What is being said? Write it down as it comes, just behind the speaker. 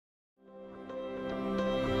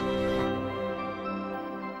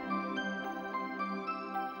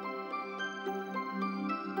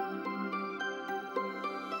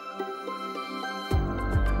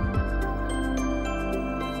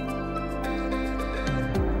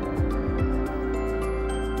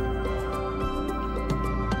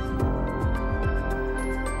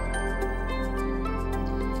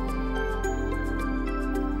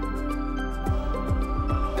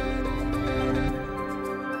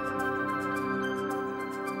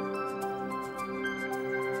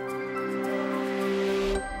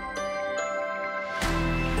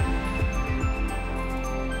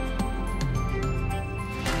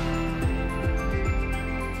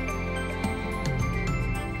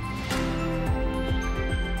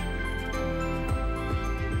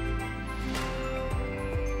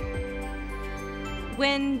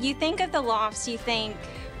When you think of the Lofts, you think,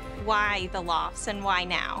 why the Lofts and why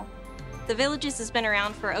now? The Villages has been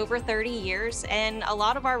around for over 30 years, and a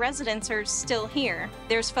lot of our residents are still here.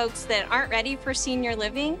 There's folks that aren't ready for senior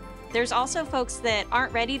living. There's also folks that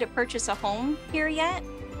aren't ready to purchase a home here yet.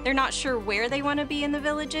 They're not sure where they want to be in the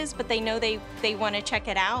Villages, but they know they want to check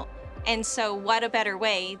it out. And so what a better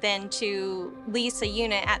way than to lease a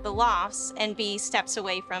unit at the Lofts and be steps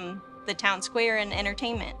away from the town square and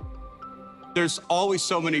entertainment. There's always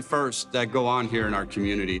so many firsts that go on here in our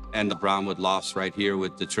community, and the Brownwood Lofts right here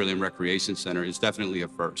with the Trillium Recreation Center is definitely a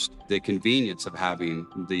first. The convenience of having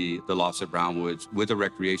the Lofts at Brownwood with a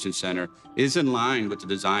recreation center is in line with the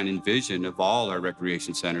design and vision of all our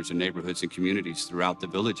recreation centers and neighborhoods and communities throughout the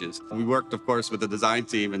Villages. We worked, of course, with the design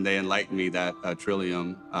team, and they enlightened me that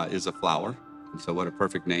Trillium is a flower. So what a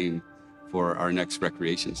perfect name for our next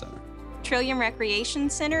recreation center. Trillium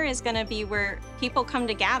Recreation Center is going to be where people come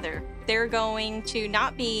to gather. They're going to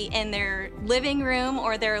not be in their living room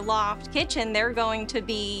or their loft kitchen. They're going to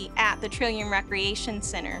be at the Trillium Recreation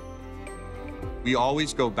Center. We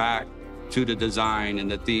always go back to the design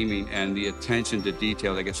and the theming and the attention to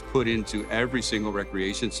detail that gets put into every single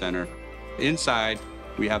recreation center. Inside,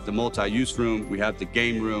 we have the multi-use room, we have the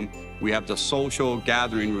game room, we have the social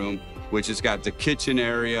gathering room, which has got the kitchen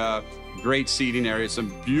area, great seating area,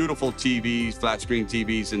 some beautiful TVs, flat screen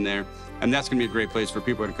TVs in there. And that's gonna be a great place for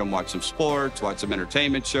people to come watch some sports, watch some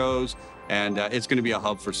entertainment shows, and it's gonna be a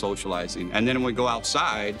hub for socializing. And then when we go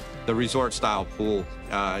outside, the resort style pool,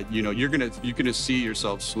 you're gonna see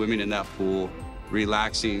yourself swimming in that pool,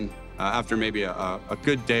 relaxing after maybe a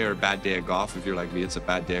good day or a bad day of golf. If you're like me, it's a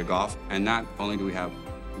bad day of golf. And not only do we have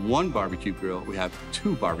one barbecue grill, we have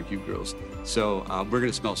 2 barbecue grills. So we're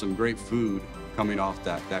gonna smell some great food coming off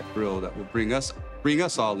that grill that will bring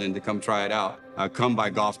us all in to come try it out. Come by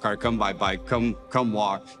golf cart, come by bike, come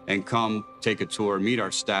walk, and come take a tour, meet our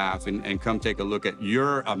staff, and come take a look at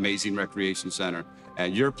your amazing recreation center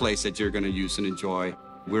and your place that you're gonna use and enjoy.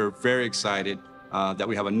 We're very excited that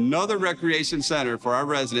we have another recreation center for our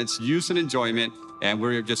residents' use and enjoyment, and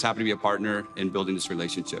we're just happy to be a partner in building this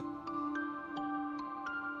relationship.